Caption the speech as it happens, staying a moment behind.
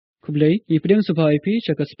Kublai, ipidang subha IP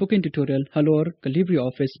chaka spoken tutorial halor ka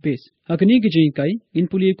LibreOffice base. Hakani gijing kai in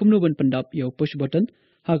puli kumno ban Pyndap yo push button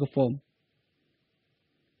haga form.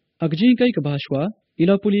 Hakjing kai ka bahashwa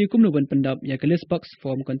ila puli kumno ban Pyndap ya ka list box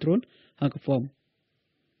form control haga form.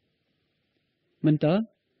 Menta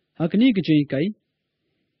hakani gijing kai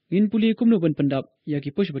in puli kumno ban Pyndap ya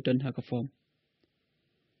ki push button haga form.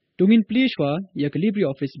 Tungin play shwa ya ka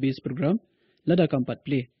LibreOffice base program lada kampat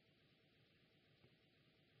play.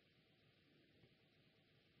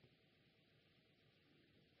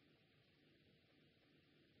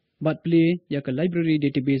 Bat play ya ka library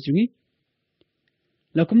database jungi.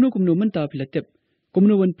 La kumno menta pilatip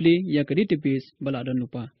kumno wan play ya ka database baladan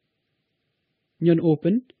lupa. Nyon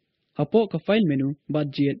open hapo ka file menu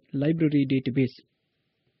bat jet library database.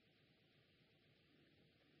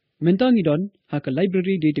 Menta ngidon ha ka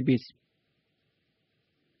library database.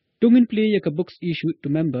 Tungin play ya ka books issued to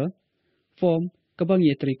member form kabang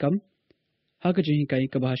ye trikam ha ka jingkai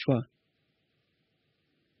ka bahashwa.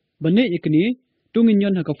 Bane ikni tungin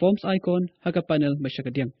yon ha ka forms icon ha ka panel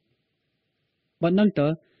masyakadiang. Bat nangta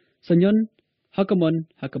sanyon ha ka mon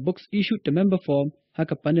ha ka books issued to member form ha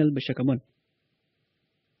ka panel masyakamon.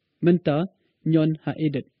 Menta nyon ha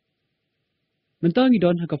edit. Menta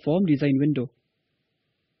ngidon ha ka form design window.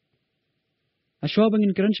 Ashwa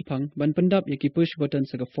bangin keran shapang ban Pyndap ya ki push button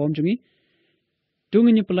sa ka form jungi.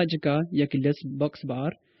 Tungin yung pala jika ya ki list box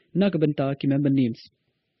bar na ka benta ki member names.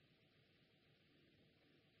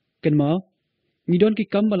 Kenma ngidon ki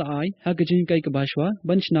kam bala ay ha ka jing kai ka bahashwa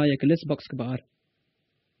banchna ya ka list box ka bar.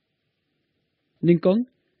 Ningkong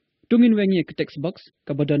tungin weng ya ka text box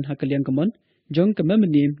ka badan ha ka liang kamon jong ka member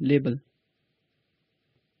name label.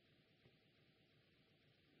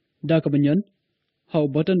 Da ka banyan how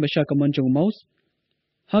button basha kamon jong mouse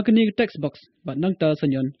ha ka ni text box bat nangta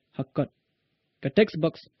sanyon hakkat ka text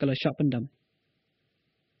box kala sya Pyndam.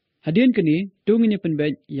 Hadian kini tungin ya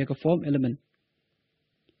penbed ya ka form element.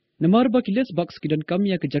 Namar ba ki list box kidan kam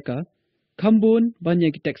ya ka jaka kambun ban ya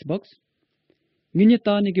ki text box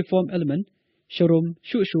nginyata ni ki form element sharom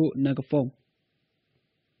shu na ka form.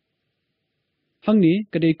 Hangni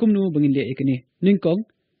kadai kumnu bangin le ikini ningkong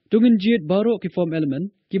tungin jet baro ki form element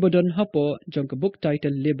ki badan hapo jong ka book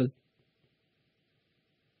title label.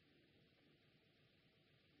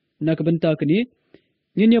 Nakabenta kini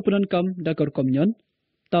nginya punan kam dakar komnyon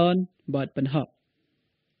tan bat penhap.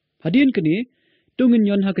 Hadian kini tungin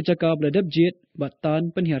yon ha kejaka bladab jet bat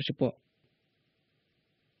tan penhiar sepo.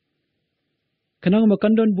 Kanang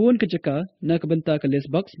makandon buon kejaka nakabenta ka list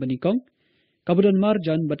box banikong kabadan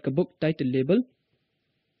marjan bat ka book title label.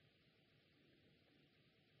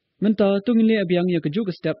 Menta tungin le abiang ya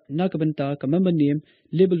kejuga step nakabenta ka member name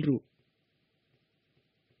label ru.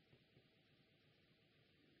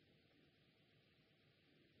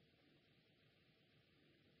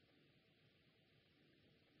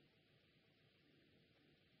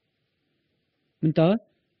 Menta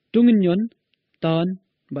tungin yon tan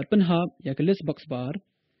bat penhap ya ke list box bar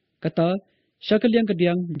kata syakal yang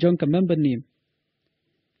kediang jong ka member name.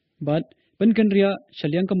 Bat penkan ria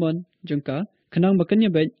syaliang kamon jong ka kenang makanya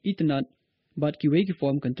baik itinat bat kiwe ki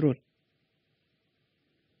form control.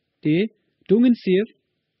 Te tungin save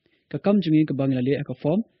ka kam jungi ka bang lale ka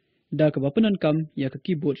form da ka bapanan kam ya ka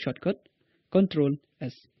keyboard shortcut control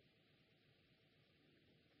S.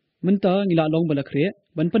 Menta ngila long balak ria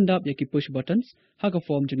ban Pyndap ya ki push buttons ha ka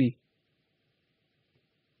form jungi.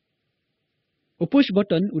 O push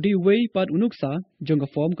button udi way pad nuksa jong ka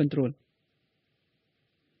form control.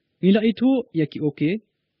 Ngila itu ya ki okay,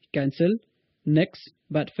 cancel, next,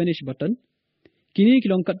 bat finish button. Kini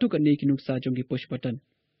kilong katu kat ni ki nuksa jong ki push button.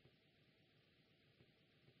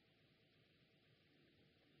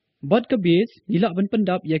 Bat ka base ngila ban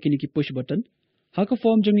Pyndap ya kini ki push button. Ha ka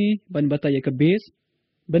form jongi ban bata ya ka base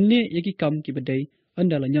banne ya ki kam ki badai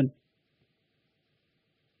andalanyan.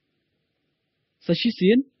 Sa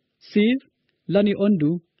shisien save lani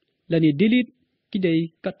undo lani delete kidai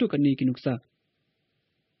katu kat ni ki nuksa.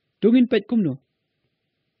 Tungin pet kumno.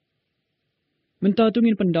 Menta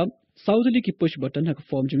tungin Pyndap saudali ki push button ha ka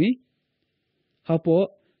form jungi. Hapo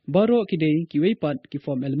baro kidai ki waypad ki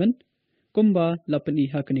form element kumba lapani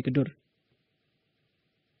ha kani kedur.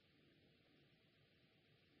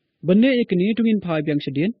 Banne ikni tungin phai biang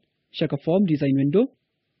sedien syaka form design window.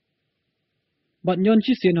 Bat nyon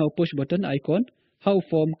chi sien how push button icon how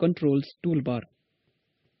form controls toolbar.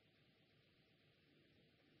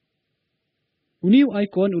 Uniu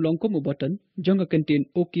icon ulong kom button jong ka contain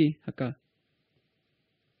okay haka.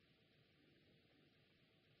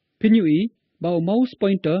 Pinyui bawa mouse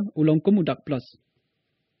pointer ulong kom dak plus.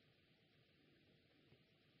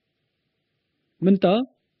 Menta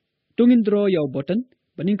tungin draw yaw button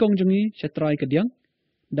baningkong jungi syatrai kediang,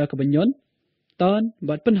 da kebenyon, tan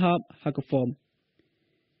bat penhap ha ke form.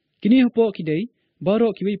 Kini hapo kidai,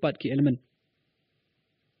 baro kiwi pat ki elemen.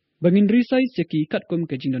 Bangin risai seki kat kum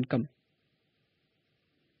ke jingdon kam.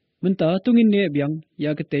 Menta tungin ne biang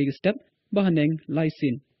ya ke teg step bahaneng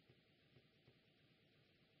laisin.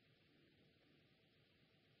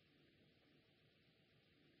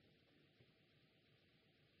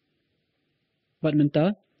 Bat menta,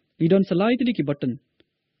 lidon selai tadi ki button.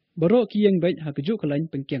 Baro ki yang baik ha kejuk ke lain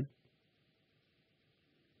pengkiang.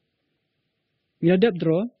 Ngiladap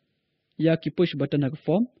draw, ya ki push button ha ke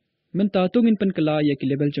form, menta tungin pen kela ya ki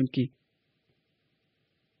label jongki.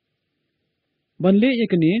 Banle ya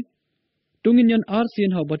kene, tungin yon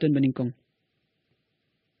RCN ha button baningkong.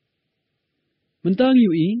 Mentang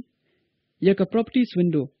UI, ya ke properties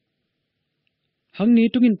window. Hang ni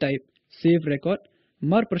tungin type, save record,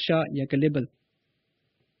 mar persya ya ke label.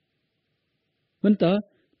 Menta,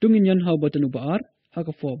 tungin yon ha button ubar, ha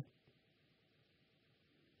ke form.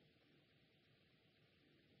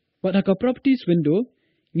 But ha ke properties window,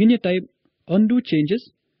 ngin ya type, undo changes,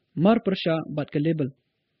 mar persya bat ke label.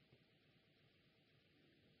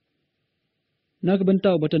 Na ke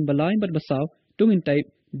bentau button balai bat basaw, tungin type,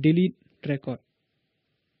 delete record.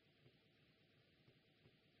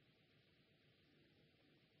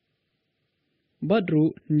 Badru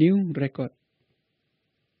new record.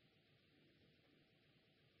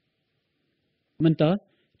 Menta,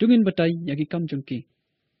 tungin batai yagi kam jongki.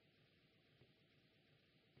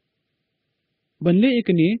 Banle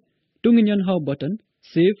ikini, tungin yon how button,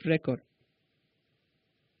 save record.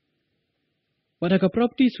 Pada ka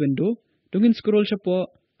properties window, tungin scroll siya po,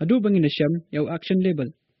 adu bangin na siyam yaw action label.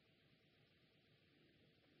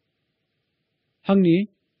 Hang ni,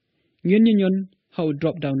 ngayon yon how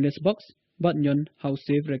drop down list box, but yon how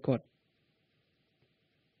save record.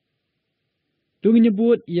 Tungin niya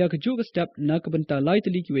buat iya kejuk step na kabenta lai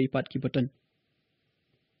tali kiway pat ki button.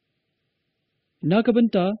 Na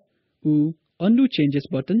kabenta u undo changes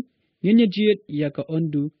button, ngayon niya jit iya ka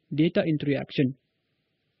undo data entry action.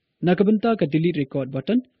 Na kabenta ka delete record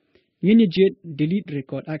button, ngayon niya jit delete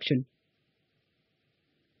record action.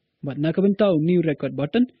 But na kabenta u new record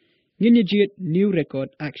button, ngayon niya jit new record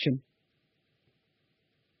action.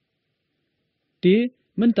 Ti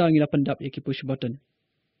menta ngila pendap iki push button.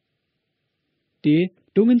 Ti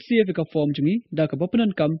tungin save ka form jungi da ka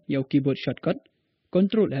bapanan kam yaw keyboard shortcut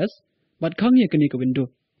Ctrl S bat khang ya kini ka window.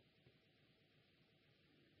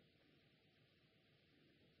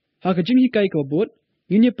 Ha ka jingi kai ka board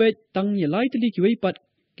ngin ya pet tang ya lai tali ki wei pat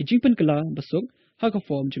ki jingpan kala basuk ha ka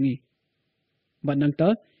form jungi. Bat nang ta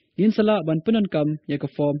ngin sala ban panan kam ya ka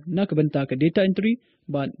form na ka benta ka data entry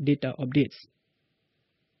bat data updates.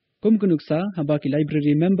 Kum nuksa haba ki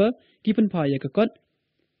library member kipan pa ya ka kot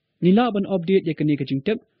nila ban update ya kini ka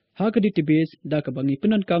jingtep ha ka database da ka bangi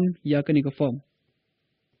panan kam ya kini ka form.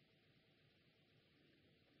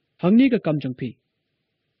 Hangni ka kam jangpi.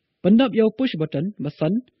 Pyndap yaw push button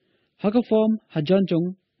basan ha ka form hajan jong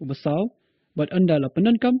ubasaw bat anda la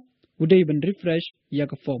panan kam udai ban refresh ya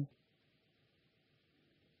ka form.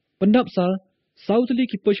 Pyndap sa sautli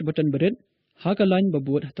ki push button berit ha ka line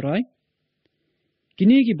babuat hatrai.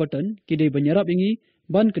 Kini ki button kidai banyarap ingi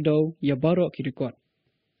ban kedaw ya baro ki record.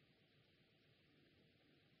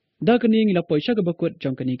 Da kini ngila poisya ka bakut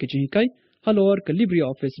jang kini ke jingikai halor ke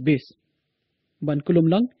LibreOffice base. Ban kulum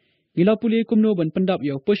lang ngila puli kumno ban Pyndap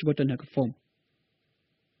yaw push button ha ka form.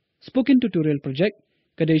 Spoken tutorial project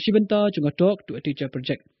kadai shibanta junga talk to a teacher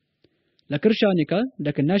project. La kersha nika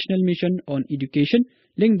da ke National Mission on Education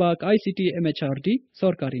link bak ICT MHRD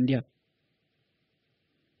Sarkar India.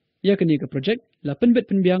 Ya kini ke project la penbet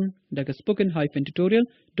penbiang da ke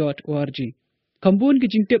spoken-tutorial.org. Kambun ke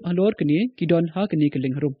jingtip halor kini kidon ha kini ke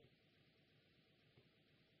link harum.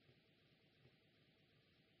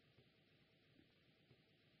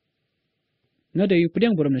 Ngadai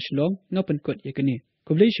pediang boram na shilong ngapan kot ya kini.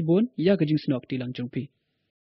 Kublai shibun ya ke jing snok tilang jongpi.